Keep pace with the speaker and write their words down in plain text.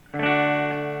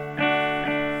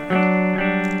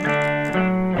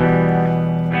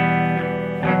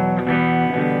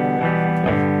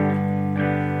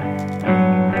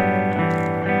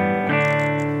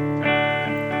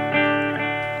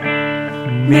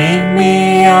Meet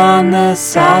me on the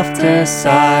softer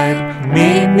side.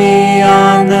 Meet me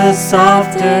on the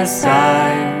softer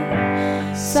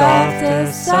side.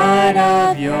 Softer side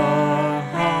of your heart.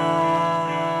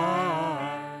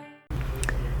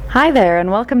 Hi there,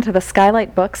 and welcome to the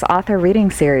Skylight Books author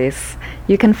reading series.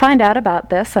 You can find out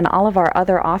about this and all of our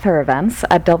other author events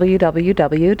at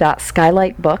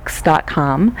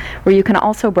www.skylightbooks.com, where you can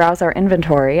also browse our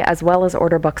inventory as well as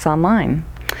order books online.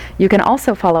 You can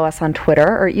also follow us on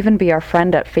Twitter or even be our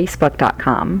friend at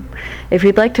facebook.com. If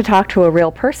you'd like to talk to a real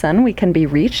person, we can be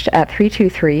reached at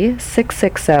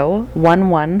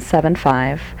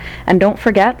 323-660-1175. And don't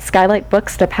forget, Skylight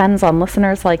Books depends on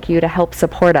listeners like you to help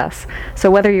support us. So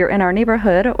whether you're in our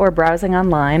neighborhood or browsing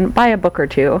online, buy a book or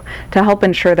two to help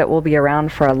ensure that we'll be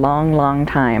around for a long, long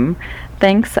time.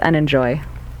 Thanks and enjoy.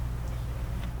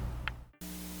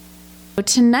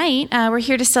 Tonight, we're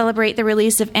here to celebrate the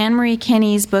release of Anne-Marie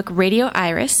Kinney's book, Radio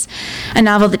Iris, a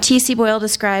novel that T.C. Boyle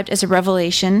described as a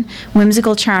revelation,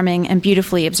 whimsical, charming, and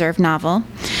beautifully observed novel.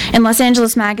 In Los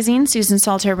Angeles Magazine, Susan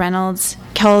Salter Reynolds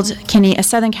called Kinney a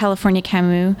Southern California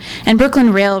Camus, and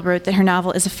Brooklyn Rail wrote that her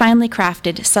novel is a finely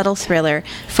crafted, subtle thriller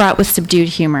fraught with subdued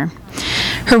humor.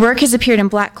 Her work has appeared in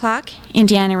Black Clock,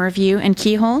 Indiana Review, and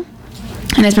Keyhole,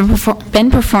 and has been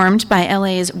performed by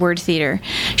LA's Word Theater.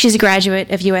 She's a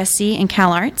graduate of USC and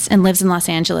Cal Arts and lives in Los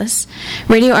Angeles.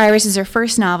 Radio Iris is her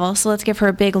first novel, so let's give her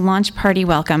a big launch party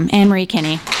welcome. Anne-Marie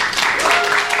Kinney.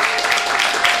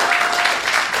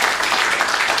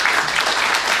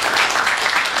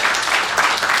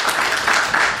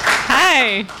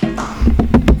 Hi.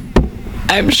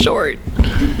 I'm short.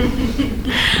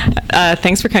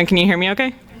 Thanks for coming. Can you hear me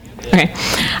okay? Okay.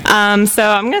 So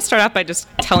I'm going to start off by just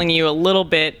telling you a little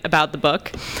bit about the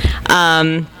book.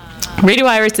 Radio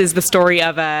Iris is the story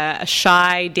of a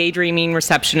shy, daydreaming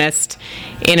receptionist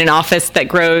in an office that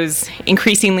grows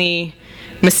increasingly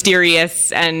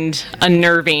mysterious and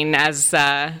unnerving as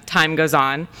time goes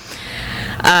on.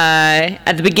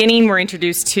 At the beginning, we're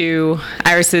introduced to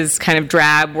Iris's kind of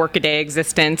drab workaday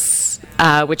existence,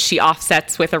 which she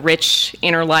offsets with a rich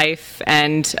inner life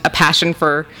and a passion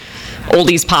for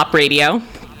oldies pop radio.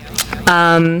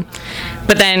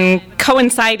 But then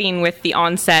coinciding with the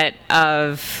onset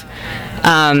of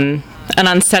an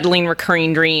unsettling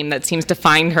recurring dream that seems to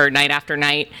find her night after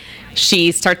night,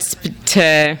 she starts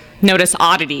to notice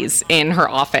oddities in her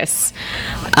office.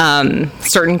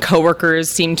 Certain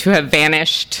coworkers seem to have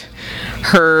vanished.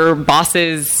 Her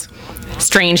boss's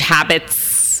strange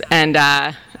habits and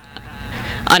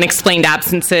unexplained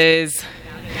absences.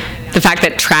 The fact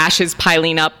that trash is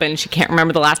piling up and she can't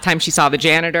remember the last time she saw the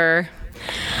janitor.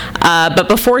 But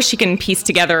before she can piece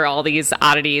together all these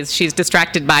oddities, she's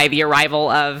distracted by the arrival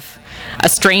of a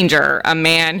stranger, a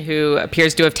man who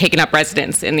appears to have taken up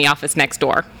residence in the office next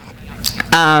door.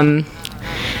 Her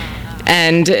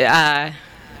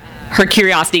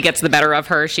curiosity gets the better of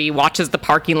her. She watches the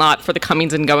parking lot for the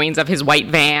comings and goings of his white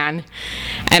van,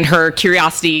 and her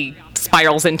curiosity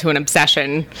spirals into an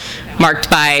obsession marked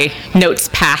by notes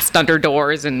passed under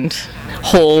doors and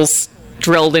holes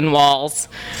drilled in walls.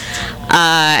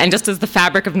 And just as the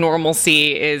fabric of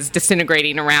normalcy is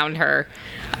disintegrating around her,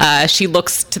 she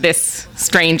looks to this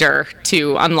stranger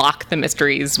to unlock the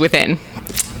mysteries within.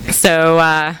 So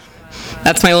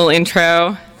that's my little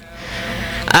intro.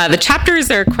 The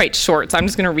chapters are quite short, so I'm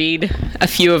just going to read a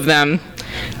few of them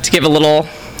to give a little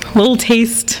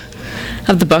taste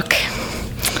of the book.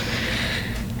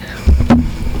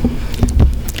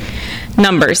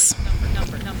 Numbers.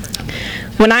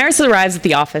 When Iris arrives at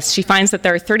the office, she finds that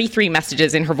there are 33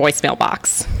 messages in her voicemail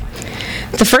box.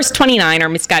 The first 29 are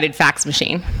misguided fax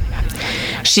machine.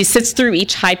 She sits through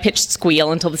each high-pitched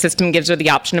squeal until the system gives her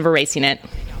the option of erasing it.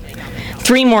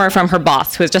 3 more are from her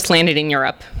boss, who has just landed in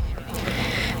Europe.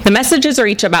 The messages are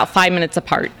each about 5 minutes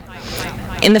apart.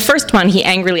 In the first one, he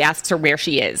angrily asks her where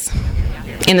she is.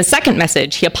 In the second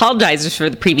message, he apologizes for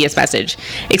the previous message,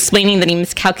 explaining that he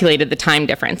miscalculated the time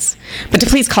difference, but to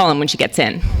please call him when she gets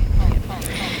in.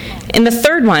 In the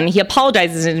third one, he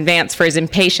apologizes in advance for his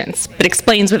impatience, but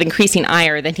explains with increasing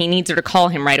ire that he needs her to call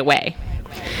him right away.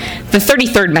 The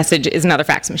 33rd message is another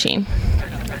fax machine.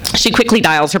 She quickly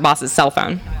dials her boss's cell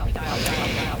phone.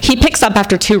 He picks up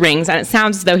after 2 rings, and it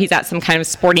sounds as though he's at some kind of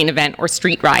sporting event or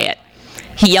street riot.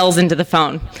 He yells into the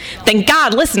phone, "Thank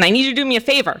God, listen, I need you to do me a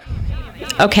favor."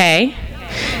 Okay.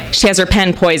 She has her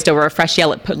pen poised over a fresh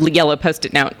yellow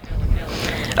Post-it note.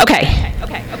 Okay.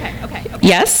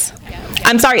 Yes?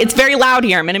 I'm sorry, it's very loud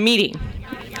here. I'm in a meeting.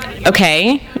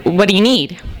 Okay. What do you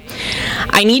need?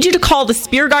 I need you to call the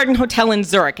Spear Garden Hotel in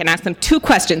Zurich and ask them 2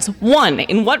 questions. 1,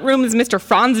 in what room is Mr.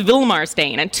 Franz Wilmar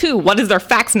staying? And 2, what is their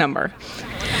fax number?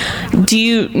 Do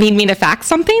you need me to fax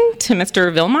something to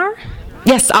Mr. Vilmar?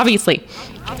 Yes, obviously.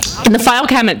 In the file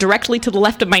cabinet directly to the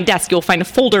left of my desk, you'll find a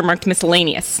folder marked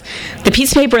miscellaneous. The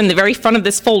piece of paper in the very front of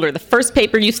this folder, the first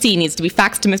paper you see, needs to be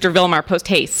faxed to Mr. Vilmar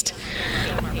post-haste.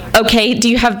 Okay, do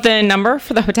you have the number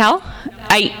for the hotel?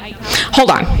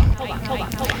 Hold on.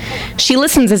 She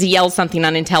listens as he yells something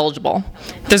unintelligible.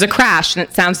 There's a crash, and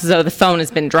it sounds as though the phone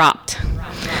has been dropped.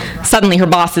 Suddenly, her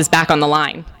boss is back on the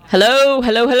line. Hello?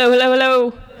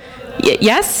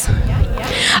 Yes?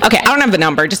 Okay, I don't have the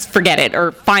number. Just forget it,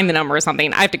 or find the number or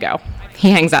something. I have to go. He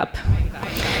hangs up.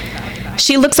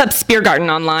 She looks up Spiergarten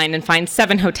online and finds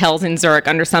 7 hotels in Zurich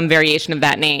under some variation of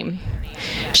that name.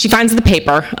 She finds the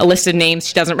paper, a list of names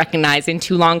she doesn't recognize in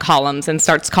 2 long columns, and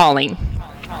starts calling.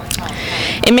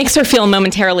 It makes her feel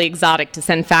momentarily exotic to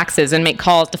send faxes and make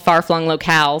calls to far-flung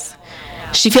locales.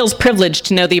 She feels privileged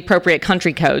to know the appropriate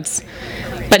country codes,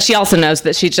 but she also knows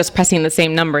that she's just pressing the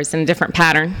same numbers in a different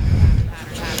pattern.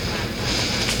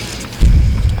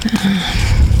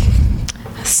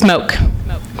 Smoke.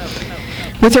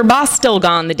 With her boss still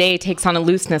gone, the day takes on a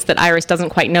looseness that Iris doesn't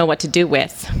quite know what to do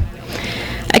with.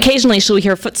 Occasionally, she'll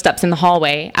hear footsteps in the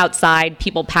hallway, outside,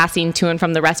 people passing to and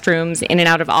from the restrooms, in and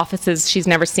out of offices she's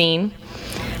never seen.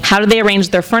 How do they arrange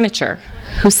their furniture?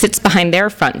 Who sits behind their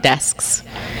front desks?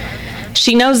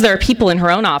 She knows there are people in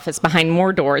her own office behind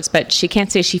more doors, but she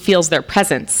can't say she feels their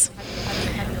presence.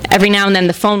 Every now and then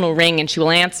the phone will ring and she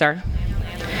will answer.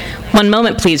 "One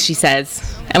moment, please," she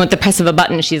says, and with the press of a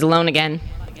button, she's alone again.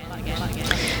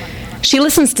 She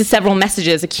listens to several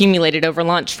messages accumulated over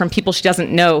lunch from people she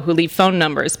doesn't know who leave phone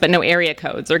numbers but no area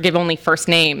codes or give only first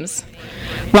names.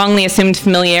 Wrongly assumed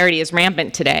familiarity is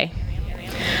rampant today.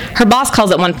 Her boss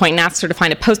calls at one point and asks her to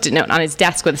find a Post-it note on his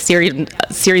desk with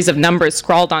a series of numbers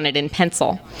scrawled on it in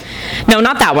pencil. No,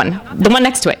 not that one. The one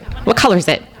next to it. What color is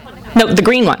it? No, the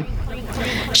green one.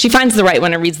 She finds the right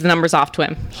one and reads the numbers off to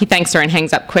him. He thanks her and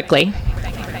hangs up quickly.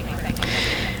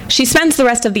 She spends the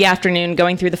rest of the afternoon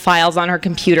going through the files on her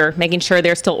computer, making sure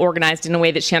they're still organized in a way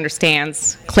that she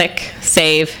understands. Click,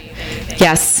 save,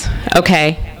 yes,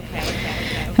 okay.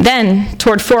 Then,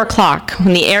 toward 4 o'clock,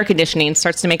 when the air conditioning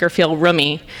starts to make her feel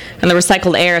roomy and the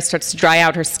recycled air starts to dry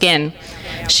out her skin,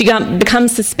 she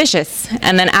becomes suspicious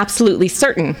and then absolutely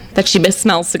certain that she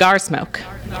smells cigar smoke.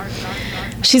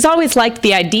 She's always liked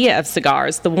the idea of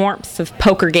cigars, the warmth of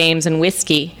poker games and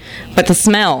whiskey, but the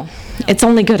smell, it's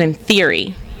only good in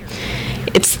theory.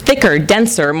 It's thicker,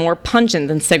 denser, more pungent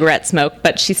than cigarette smoke,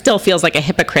 but she still feels like a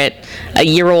hypocrite, a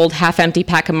year-old, half-empty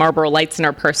pack of Marlboro Lights in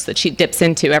her purse that she dips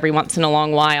into every once in a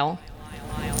long while.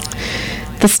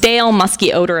 The stale,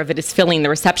 musky odor of it is filling the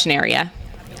reception area.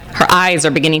 Her eyes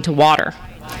are beginning to water.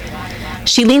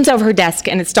 She leans over her desk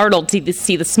and is startled to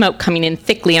see the smoke coming in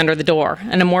thickly under the door,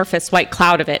 an amorphous white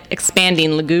cloud of it,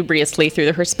 expanding lugubriously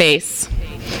through her space.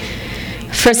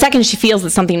 For a second, she feels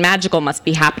that something magical must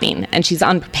be happening, and she's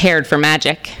unprepared for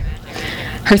magic.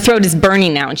 Her throat is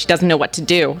burning now, and she doesn't know what to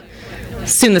do.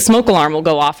 Soon the smoke alarm will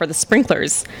go off, or the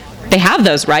sprinklers. They have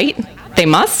those, right? They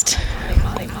must?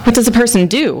 What does a person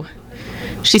do?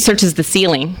 She searches the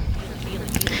ceiling.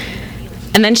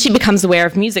 And then she becomes aware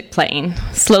of music playing,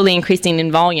 slowly increasing in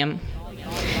volume.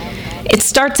 It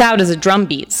starts out as a drum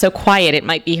beat, so quiet it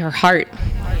might be her heart.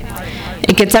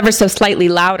 It gets ever so slightly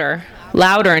louder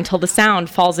until the sound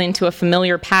falls into a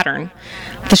familiar pattern,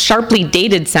 the sharply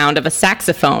dated sound of a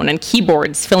saxophone and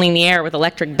keyboards filling the air with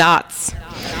electric dots.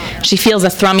 She feels a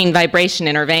thrumming vibration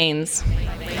in her veins.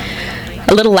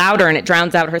 A little louder and it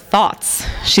drowns out her thoughts.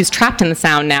 She's trapped in the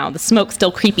sound now, the smoke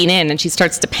still creeping in, and she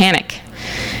starts to panic.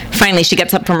 Finally, she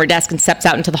gets up from her desk and steps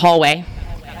out into the hallway.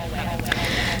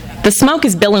 The smoke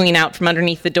is billowing out from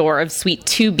underneath the door of Suite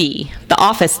 2B, the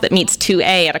office that meets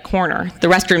 2A at a corner, the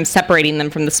restrooms separating them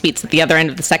from the suites at the other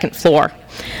end of the second floor.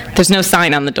 There's no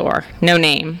sign on the door, no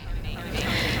name.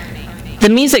 The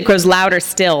music grows louder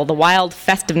still, the wild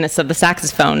festiveness of the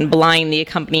saxophone belying the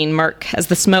accompanying murk as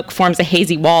the smoke forms a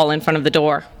hazy wall in front of the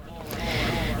door.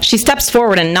 She steps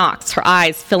forward and knocks, her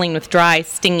eyes filling with dry,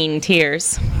 stinging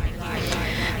tears.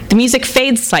 The music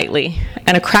fades slightly,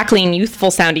 and a crackling,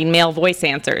 youthful-sounding male voice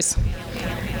answers.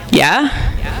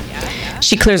 Yeah?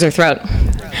 She clears her throat.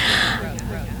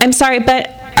 I'm sorry,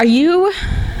 but are you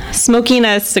smoking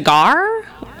a cigar?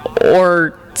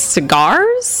 Or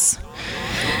cigars?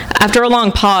 After a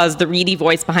long pause, the reedy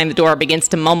voice behind the door begins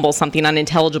to mumble something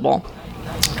unintelligible.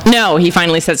 No, he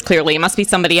finally says clearly, it must be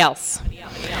somebody else.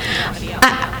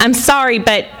 I'm sorry,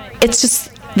 but it's just...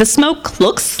 The smoke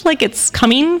looks like it's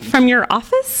coming from your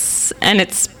office, and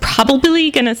it's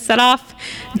probably going to set off...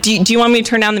 Do you want me to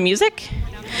turn down the music?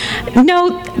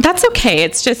 No, that's okay.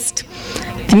 It's just...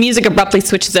 The music abruptly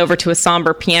switches over to a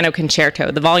somber piano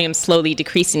concerto, the volume slowly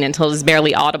decreasing until it is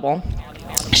barely audible.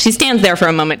 She stands there for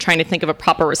a moment trying to think of a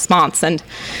proper response, and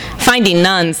finding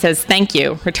none, says thank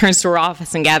you, returns to her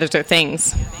office and gathers her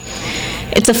things.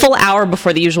 It's a full hour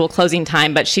before the usual closing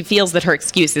time, but she feels that her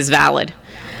excuse is valid.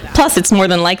 Plus, it's more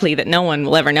than likely that no one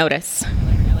will ever notice.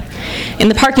 In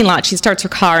the parking lot, she starts her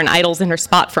car and idles in her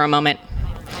spot for a moment.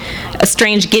 A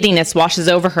strange giddiness washes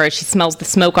over her as she smells the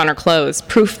smoke on her clothes,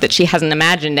 proof that she hasn't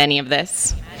imagined any of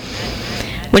this.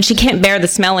 When she can't bear the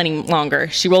smell any longer,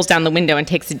 she rolls down the window and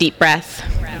takes a deep breath.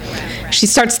 She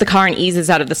starts the car and eases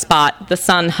out of the spot, the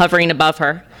sun hovering above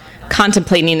her,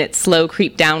 contemplating its slow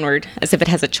creep downward as if it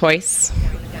has a choice.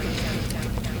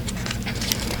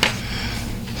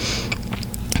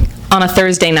 On a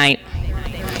Thursday night,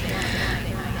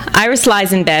 Iris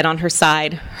lies in bed on her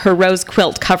side, her rose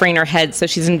quilt covering her head so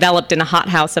she's enveloped in a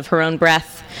hothouse of her own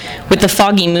breath, with the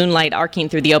foggy moonlight arcing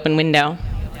through the open window.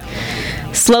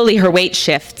 Slowly her weight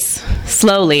shifts,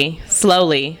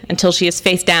 slowly, until she is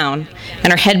face down,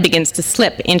 and her head begins to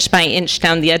slip inch by inch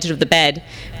down the edge of the bed,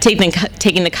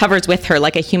 taking the covers with her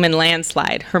like a human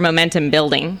landslide, her momentum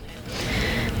building.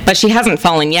 But she hasn't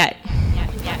fallen yet.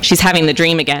 She's having the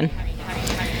dream again.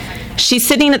 She's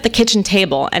sitting at the kitchen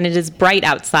table, and it is bright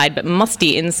outside but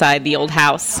musty inside the old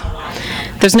house.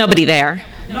 There's nobody there.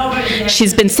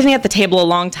 She's been sitting at the table a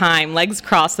long time, legs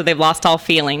crossed so they've lost all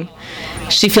feeling.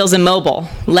 She feels immobile,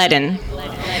 leaden.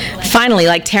 Finally,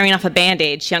 like tearing off a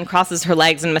Band-Aid, she uncrosses her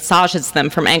legs and massages them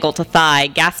from ankle to thigh,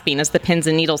 gasping as the pins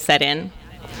and needles set in.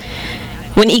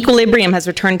 When equilibrium has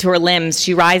returned to her limbs,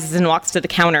 she rises and walks to the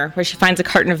counter, where she finds a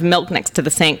carton of milk next to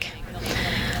the sink.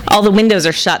 All the windows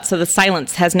are shut, so the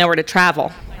silence has nowhere to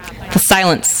travel. The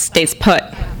silence stays put.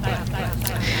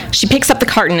 She picks up the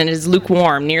carton and it is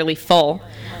lukewarm, nearly full.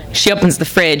 She opens the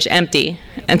fridge, empty,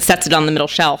 and sets it on the middle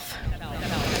shelf.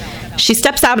 She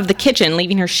steps out of the kitchen,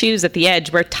 leaving her shoes at the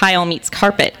edge where tile meets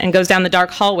carpet, and goes down the dark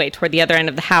hallway toward the other end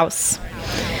of the house.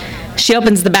 She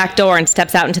opens the back door and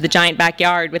steps out into the giant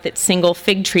backyard with its single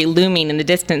fig tree looming in the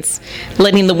distance,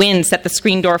 letting the wind set the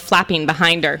screen door flapping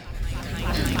behind her.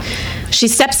 She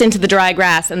steps into the dry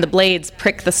grass, and the blades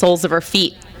prick the soles of her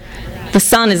feet. The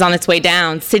sun is on its way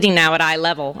down, sitting now at eye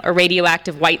level, a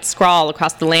radioactive white scrawl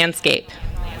across the landscape.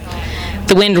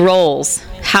 The wind rolls,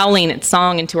 howling its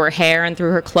song into her hair and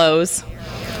through her clothes.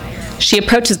 She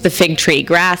approaches the fig tree,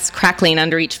 grass crackling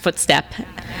under each footstep,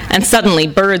 and suddenly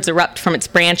birds erupt from its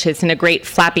branches in a great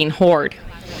flapping horde.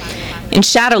 In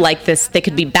shadow like this, they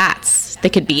could be bats, they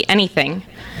could be anything.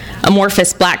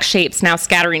 Amorphous black shapes now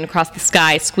scattering across the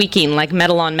sky, squeaking like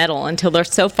metal on metal until they're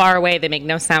so far away they make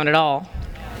no sound at all.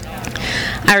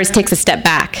 Iris takes a step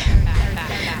back.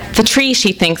 The tree,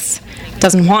 she thinks,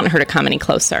 doesn't want her to come any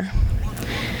closer.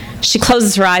 She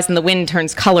closes her eyes and the wind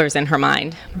turns colors in her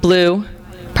mind, blue,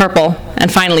 purple,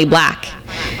 and finally black.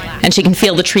 And she can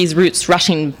feel the tree's roots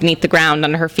rushing beneath the ground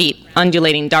under her feet,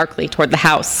 undulating darkly toward the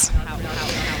house.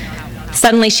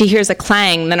 Suddenly she hears a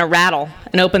clang, then a rattle,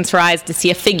 and opens her eyes to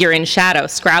see a figure in shadow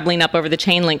scrabbling up over the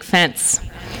chain-link fence.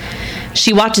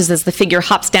 She watches as the figure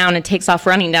hops down and takes off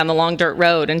running down the long dirt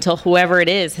road until whoever it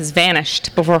is has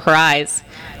vanished before her eyes,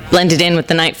 blended in with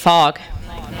the night fog.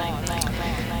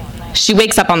 She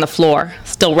wakes up on the floor,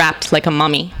 still wrapped like a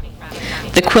mummy.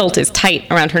 The quilt is tight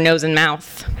around her nose and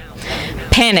mouth.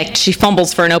 Panicked, she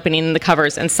fumbles for an opening in the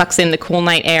covers and sucks in the cool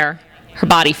night air, her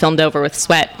body filmed over with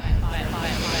sweat.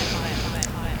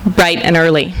 Bright and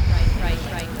early.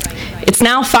 It's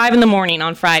now 5 a.m.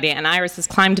 on Friday, and Iris has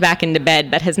climbed back into bed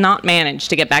but has not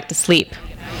managed to get back to sleep.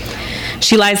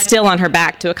 She lies still on her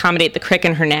back to accommodate the crick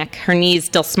in her neck, her knees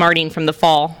still smarting from the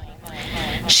fall.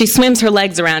 She swims her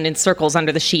legs around in circles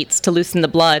under the sheets to loosen the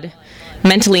blood,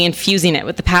 mentally infusing it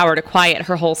with the power to quiet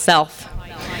her whole self.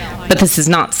 But this is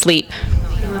not sleep.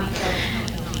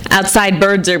 Outside,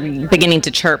 birds are beginning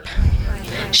to chirp.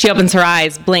 She opens her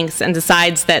eyes, blinks, and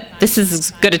decides that this is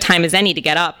as good a time as any to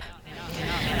get up.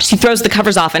 She throws the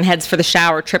covers off and heads for the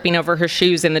shower, tripping over her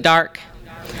shoes in the dark.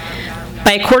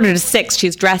 By 5:45,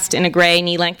 she's dressed in a gray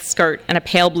knee-length skirt and a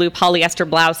pale blue polyester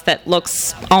blouse that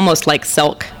looks almost like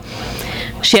silk.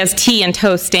 She has tea and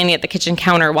toast standing at the kitchen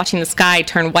counter, watching the sky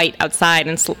turn white outside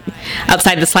and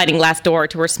outside the sliding glass door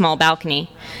to her small balcony,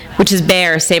 which is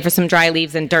bare save for some dry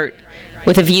leaves and dirt,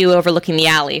 with a view overlooking the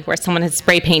alley where someone has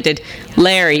spray-painted,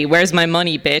 "Larry, where's my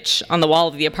money, bitch?" on the wall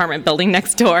of the apartment building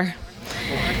next door.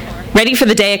 Ready for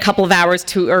the day a couple of hours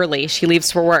too early, she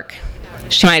leaves for work.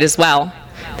 She might as well.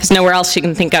 There's nowhere else she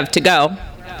can think of to go.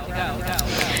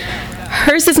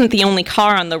 Hers isn't the only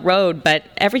car on the road, but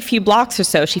every few blocks or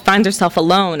so she finds herself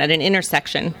alone at an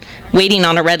intersection, waiting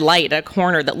on a red light at a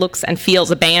corner that looks and feels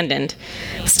abandoned.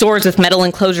 Stores with metal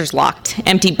enclosures locked,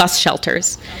 empty bus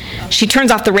shelters. She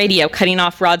turns off the radio, cutting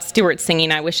off Rod Stewart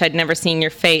singing, "I Wish I'd Never Seen Your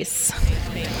Face."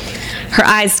 Her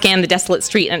eyes scan the desolate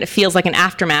street, and it feels like an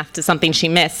aftermath to something she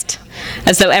missed,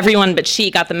 as though everyone but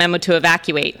she got the memo to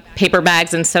evacuate, paper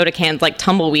bags and soda cans like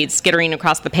tumbleweeds skittering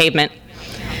across the pavement.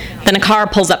 Then a car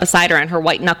pulls up beside her and her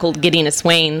white-knuckled giddiness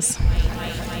wanes.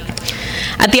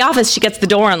 At the office, she gets the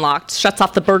door unlocked, shuts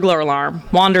off the burglar alarm,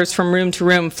 wanders from room to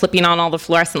room, flipping on all the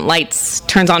fluorescent lights,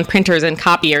 turns on printers and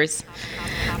copiers.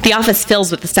 The office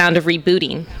fills with the sound of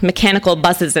rebooting, mechanical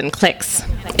buzzes and clicks.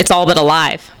 It's all but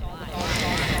alive.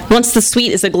 Once the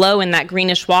suite is aglow in that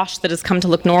greenish wash that has come to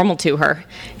look normal to her,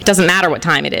 it doesn't matter what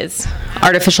time it is.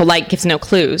 Artificial light gives no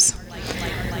clues.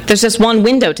 There's just one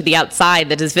window to the outside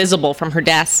that is visible from her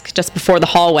desk, just before the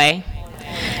hallway.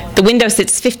 The window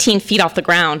sits 15 feet off the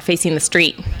ground, facing the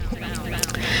street.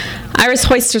 Iris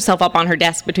hoists herself up on her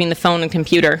desk between the phone and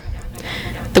computer.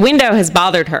 The window has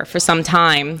bothered her for some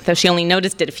time, though she only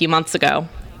noticed it a few months ago.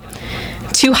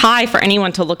 Too high for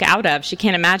anyone to look out of, she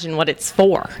can't imagine what it's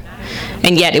for.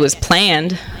 And yet it was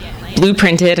planned,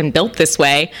 blueprinted and built this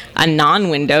way, a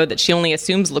non-window that she only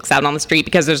assumes looks out on the street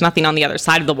because there's nothing on the other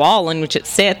side of the wall in which it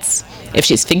sits, if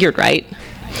she's figured right.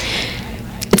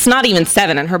 It's not even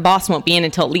 7, and her boss won't be in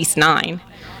until at least 9.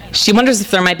 She wonders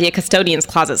if there might be a custodian's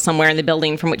closet somewhere in the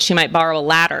building from which she might borrow a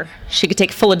ladder. She could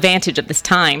take full advantage of this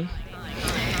time.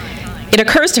 It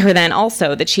occurs to her then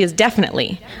also that she is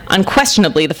definitely,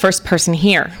 unquestionably, the first person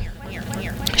here.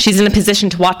 She's in a position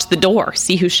to watch the door,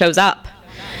 see who shows up.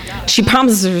 She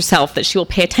promises herself that she will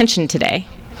pay attention today.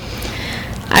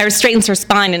 Iris straightens her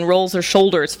spine and rolls her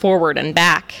shoulders forward and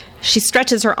back. She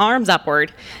stretches her arms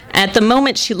upward, and at the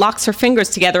moment she locks her fingers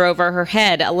together over her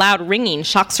head, a loud ringing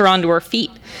shocks her onto her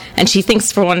feet, and she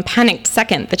thinks for one panicked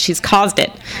second that she's caused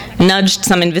it, nudged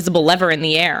some invisible lever in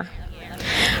the air.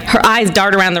 Her eyes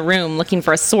dart around the room, looking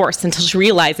for a source, until she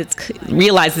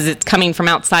realizes it's coming from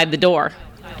outside the door.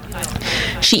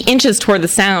 She inches toward the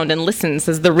sound and listens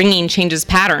as the ringing changes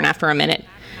pattern after a minute,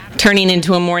 turning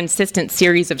into a more insistent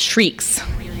series of shrieks.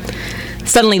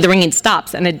 Suddenly the ringing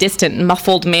stops and a distant,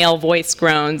 muffled male voice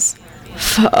groans,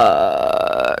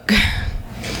 "Fuck."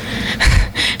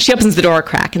 She opens the door a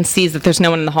crack and sees that there's no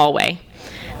one in the hallway.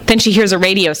 Then she hears a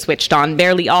radio switched on,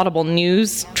 barely audible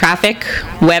news, traffic,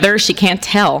 weather, she can't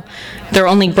tell. There are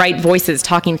only bright voices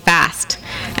talking fast,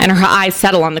 and her eyes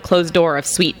settle on the closed door of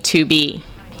Suite 2B.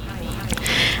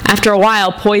 After a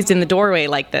while, poised in the doorway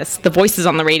like this, the voices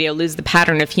on the radio lose the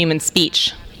pattern of human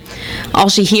speech. All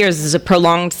she hears is a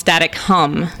prolonged static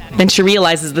hum. Then she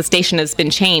realizes the station has been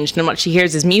changed and what she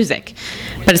hears is music,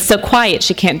 but it's so quiet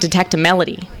she can't detect a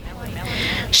melody.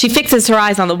 She fixes her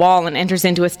eyes on the wall and enters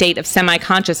into a state of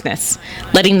semi-consciousness,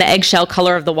 letting the eggshell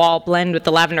color of the wall blend with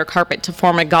the lavender carpet to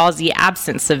form a gauzy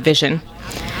absence of vision.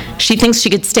 She thinks she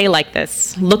could stay like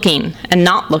this, looking and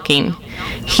not looking,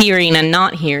 hearing and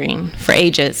not hearing, for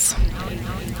ages.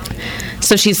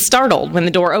 So she's startled when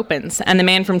the door opens and the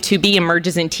man from 2B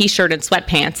emerges in t-shirt and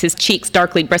sweatpants, his cheeks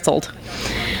darkly bristled.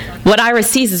 What Iris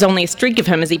sees is only a streak of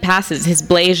him as he passes, his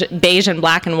beige and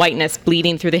black and whiteness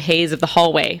bleeding through the haze of the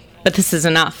hallway, but this is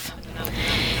enough.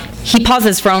 He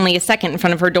pauses for only a second in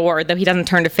front of her door, though he doesn't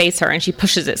turn to face her, and she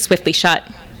pushes it swiftly shut.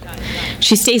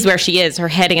 She stays where she is, her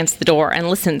head against the door, and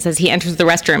listens as he enters the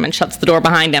restroom and shuts the door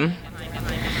behind him.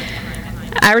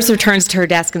 Iris returns to her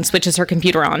desk and switches her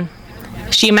computer on.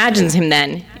 She imagines him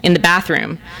then, in the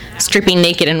bathroom, stripping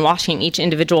naked and washing each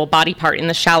individual body part in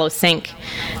the shallow sink,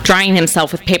 drying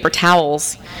himself with paper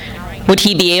towels. Would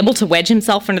he be able to wedge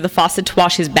himself under the faucet to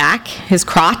wash his back, his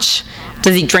crotch?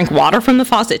 Does he drink water from the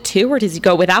faucet too, or does he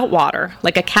go without water,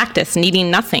 like a cactus, needing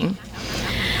nothing?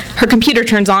 Her computer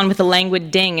turns on with a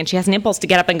languid ding, and she has an impulse to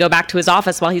get up and go back to his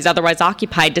office while he's otherwise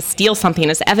occupied, to steal something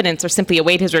as evidence or simply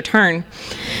await his return.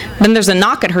 Then there's a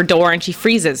knock at her door, and she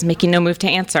freezes, making no move to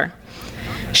answer.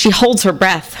 She holds her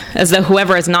breath, as though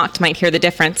whoever has knocked might hear the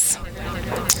difference.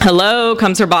 "Hello,"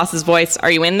 comes her boss's voice.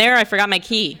 "Are you in there? I forgot my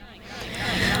key."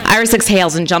 Iris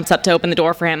exhales and jumps up to open the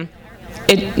door for him.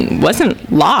 "It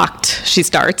wasn't locked," she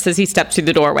starts as he steps through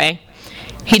the doorway.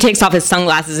 He takes off his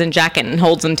sunglasses and jacket and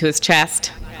holds them to his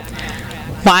chest.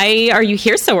 "Why are you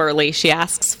here so early?" she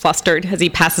asks, flustered, as he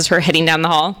passes her heading down the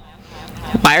hall.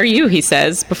 "Why are you?" he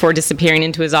says, before disappearing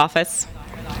into his office.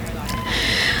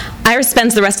 Iris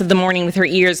spends the rest of the morning with her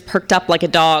ears perked up like a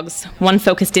dog's, one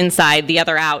focused inside, the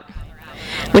other out.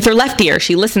 With her left ear,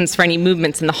 she listens for any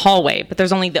movements in the hallway, but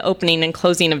there's only the opening and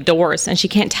closing of doors, and she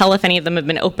can't tell if any of them have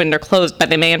been opened or closed by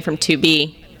the man from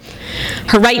 2B.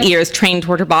 Her right ear is trained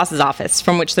toward her boss's office,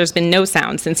 from which there's been no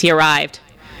sound since he arrived.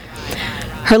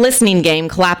 Her listening game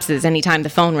collapses anytime the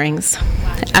phone rings.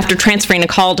 After transferring a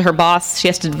call to her boss, she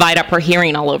has to divide up her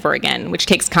hearing all over again, which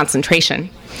takes concentration.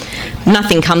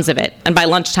 Nothing comes of it, and by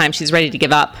lunchtime she's ready to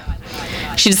give up.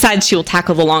 She decides she will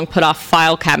tackle the long put-off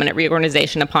file cabinet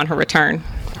reorganization upon her return.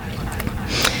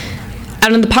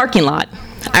 Out in the parking lot,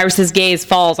 Iris's gaze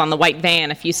falls on the white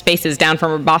van a few spaces down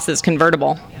from her boss's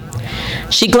convertible.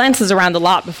 She glances around the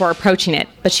lot before approaching it,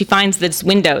 but she finds that its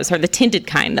windows are the tinted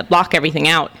kind that block everything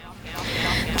out.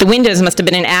 The windows must have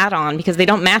been an add-on because they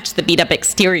don't match the beat-up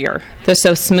exterior. They're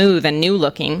so smooth and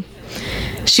new-looking.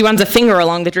 She runs a finger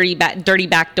along the dirty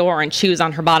back door and chews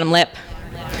on her bottom lip.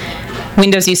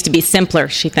 Windows used to be simpler,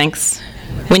 she thinks.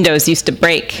 Windows used to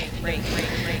break.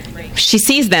 She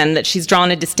sees then that she's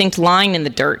drawn a distinct line in the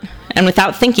dirt, and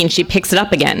without thinking she picks it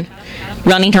up again,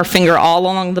 running her finger all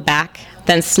along the back,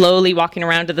 then slowly walking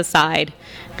around to the side,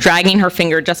 dragging her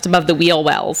finger just above the wheel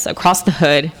wells, across the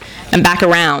hood, and back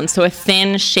around, so a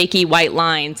thin, shaky white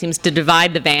line seems to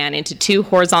divide the van into two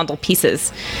horizontal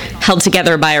pieces, held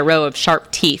together by a row of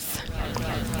sharp teeth.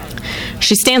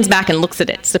 She stands back and looks at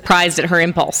it, surprised at her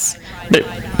impulse,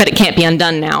 but it can't be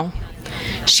undone now.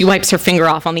 She wipes her finger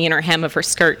off on the inner hem of her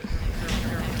skirt.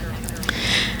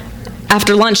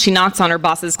 After lunch, she knocks on her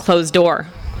boss's closed door.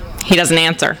 He doesn't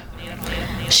answer.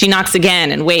 She knocks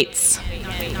again and waits.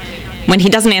 When he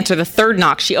doesn't answer the third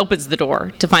knock, she opens the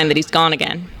door to find that he's gone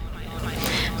again.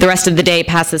 The rest of the day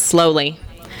passes slowly.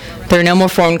 There are no more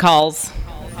phone calls.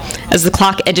 As the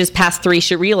clock edges past 3,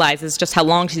 she realizes just how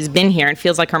long she's been here and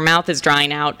feels like her mouth is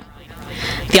drying out.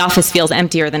 The office feels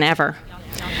emptier than ever.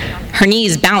 Her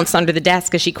knees bounce under the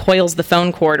desk as she coils the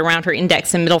phone cord around her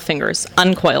index and middle fingers,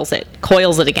 uncoils it,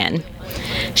 coils it again.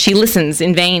 She listens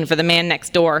in vain for the man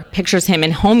next door, pictures him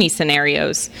in homey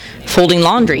scenarios, folding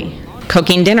laundry,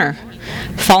 cooking dinner,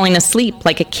 falling asleep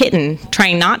like a kitten,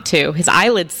 trying not to, his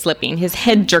eyelids slipping, his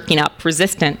head jerking up,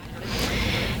 resistant.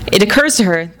 It occurs to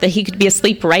her that he could be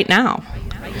asleep right now.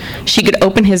 She could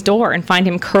open his door and find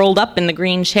him curled up in the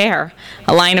green chair,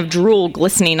 a line of drool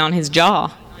glistening on his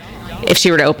jaw, if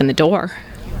she were to open the door.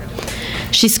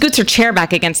 She scoots her chair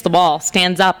back against the wall,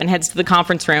 stands up, and heads to the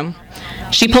conference room.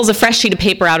 She pulls a fresh sheet of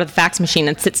paper out of the fax machine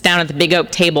and sits down at the big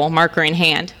oak table, marker in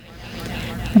hand.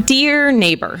 "Dear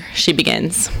neighbor," she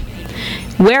begins.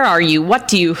 "Where are you? What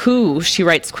do you? Who?" she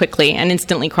writes quickly and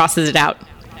instantly crosses it out.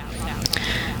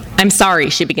 "I'm sorry,"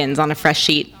 she begins on a fresh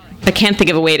sheet, but can't think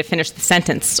of a way to finish the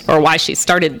sentence or why she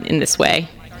started in this way.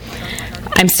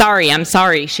 I'm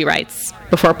sorry," she writes,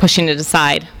 before pushing it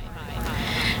aside.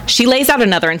 She lays out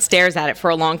another and stares at it for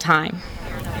a long time.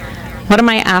 "What am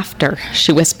I after?"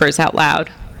 she whispers out loud.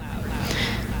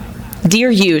 "Dear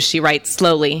you," she writes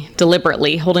slowly,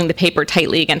 deliberately, holding the paper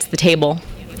tightly against the table.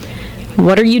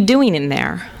 "What are you doing in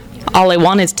there? All I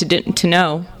want is to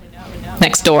know.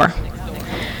 Next door."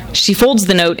 She folds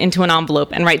the note into an envelope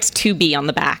and writes 2B on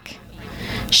the back.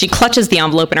 She clutches the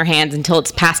envelope in her hands until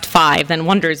it's past 5, then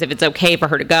wonders if it's okay for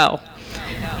her to go.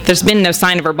 There's been no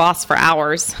sign of her boss for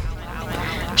hours.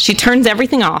 She turns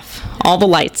everything off, all the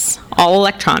lights, all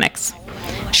electronics.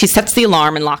 She sets the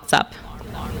alarm and locks up.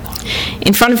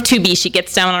 In front of 2B, she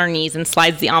gets down on her knees and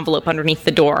slides the envelope underneath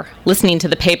the door, listening to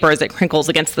the paper as it crinkles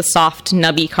against the soft,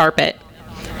 nubby carpet.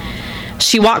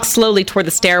 She walks slowly toward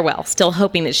the stairwell, still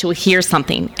hoping that she will hear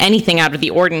something, anything out of the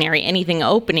ordinary, anything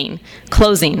opening,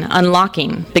 closing,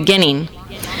 unlocking, beginning.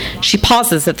 She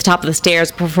pauses at the top of the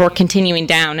stairs before continuing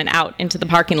down and out into the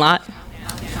parking lot.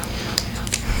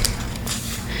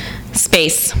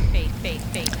 Space.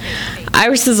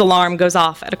 Iris's alarm goes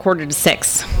off at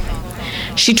 5:45.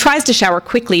 She tries to shower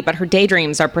quickly, but her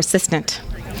daydreams are persistent.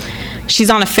 She's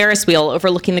on a Ferris wheel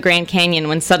overlooking the Grand Canyon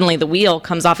when suddenly the wheel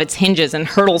comes off its hinges and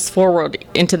hurtles forward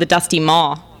into the dusty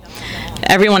maw.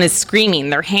 Everyone is screaming,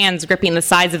 their hands gripping the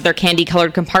sides of their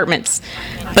candy-colored compartments.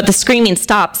 But the screaming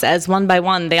stops as, one by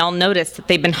one, they all notice that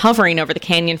they've been hovering over the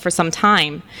canyon for some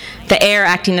time, the air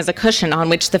acting as a cushion on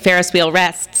which the Ferris wheel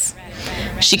rests.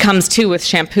 She comes to with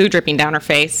shampoo dripping down her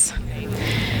face.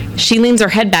 She leans her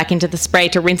head back into the spray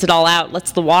to rinse it all out,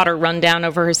 lets the water run down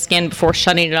over her skin before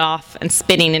shutting it off and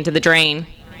spitting into the drain.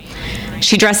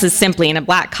 She dresses simply in a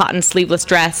black cotton sleeveless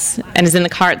dress and is in the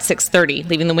car at 6:30,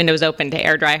 leaving the windows open to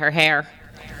air dry her hair.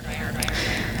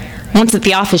 Once at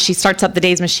the office, she starts up the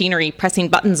day's machinery, pressing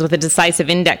buttons with a decisive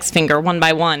index finger one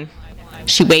by one.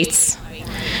 She waits.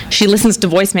 She listens to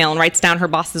voicemail and writes down her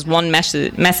boss's one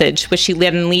message, which she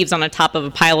then leaves on top of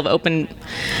a pile of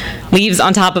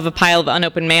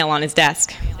unopened mail on his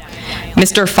desk.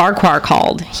 Mr. Farquhar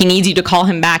called. He needs you to call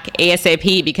him back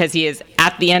ASAP because he is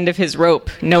at the end of his rope.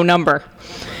 No number.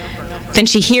 Then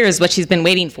she hears what she's been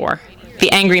waiting for,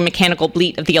 the angry mechanical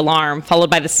bleat of the alarm, followed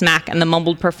by the smack and the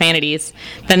mumbled profanities,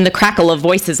 then the crackle of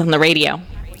voices on the radio.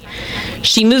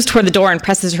 She moves toward the door and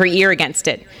presses her ear against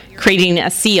it, creating a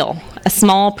seal, a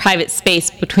small private space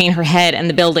between her head and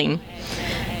the building.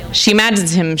 She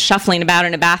imagines him shuffling about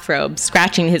in a bathrobe,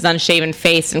 scratching his unshaven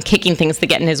face and kicking things that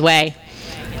get in his way.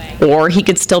 Or he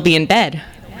could still be in bed,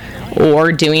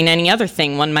 or doing any other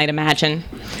thing one might imagine.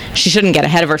 She shouldn't get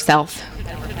ahead of herself.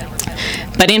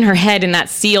 But in her head, in that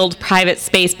sealed private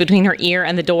space between her ear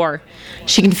and the door,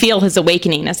 she can feel his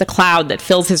awakening as a cloud that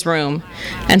fills his room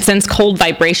and sends cold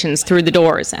vibrations through the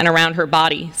doors and around her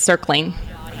body, circling.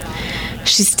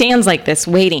 She stands like this,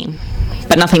 waiting,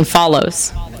 but nothing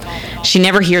follows. She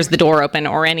never hears the door open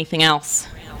or anything else.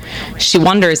 She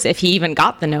wonders if he even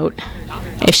got the note,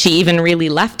 if she even really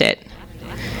left it.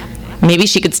 Maybe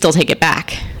she could still take it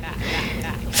back.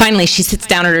 Finally, she sits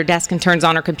down at her desk and turns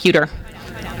on her computer.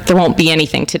 There won't be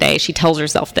anything today, she tells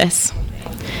herself this.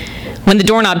 When the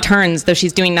doorknob turns, though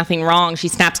she's doing nothing wrong, she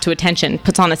snaps to attention,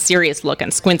 puts on a serious look,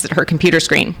 and squints at her computer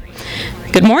screen.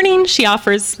 "Good morning," she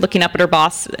offers, looking up at her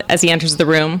boss as he enters the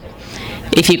room.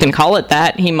 "If you can call it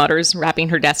that," he mutters, rapping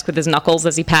her desk with his knuckles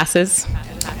as he passes.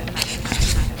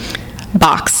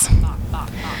 Box.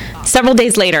 Several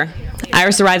days later,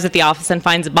 Iris arrives at the office and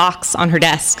finds a box on her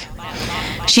desk.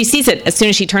 She sees it as soon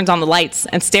as she turns on the lights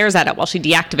and stares at it while she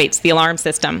deactivates the alarm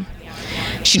system.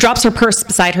 She drops her purse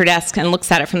beside her desk and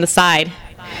looks at it from the side.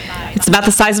 It's about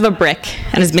the size of a brick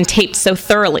and has been taped so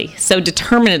thoroughly, so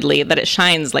determinedly, that it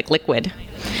shines like liquid.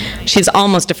 She's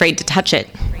almost afraid to touch it.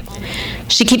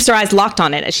 She keeps her eyes locked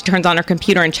on it as she turns on her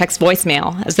computer and checks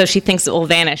voicemail, as though she thinks it will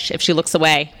vanish if she looks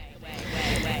away.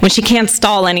 When she can't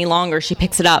stall any longer, she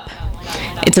picks it up.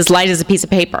 It's as light as a piece of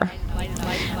paper.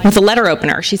 With a letter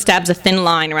opener, she stabs a thin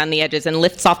line around the edges and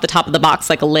lifts off the top of the box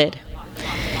like a lid.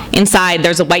 Inside,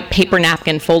 there's a white paper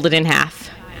napkin folded in half.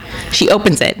 She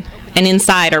opens it, and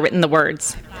inside are written the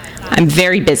words, "I'm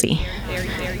very busy.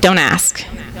 Don't ask.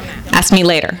 Ask me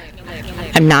later.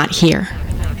 I'm not here."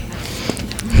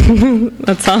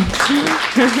 That's all.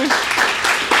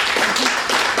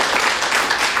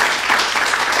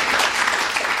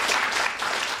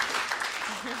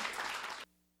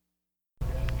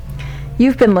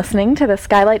 You've been listening to the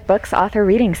Skylight Books author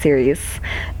reading series.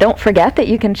 Don't forget that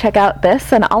you can check out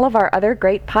this and all of our other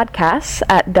great podcasts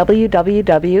at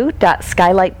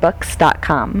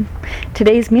www.skylightbooks.com.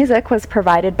 Today's music was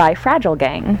provided by Fragile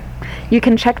Gang. You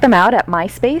can check them out at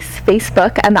MySpace,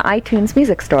 Facebook, and the iTunes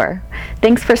Music Store.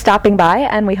 Thanks for stopping by,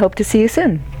 and we hope to see you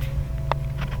soon.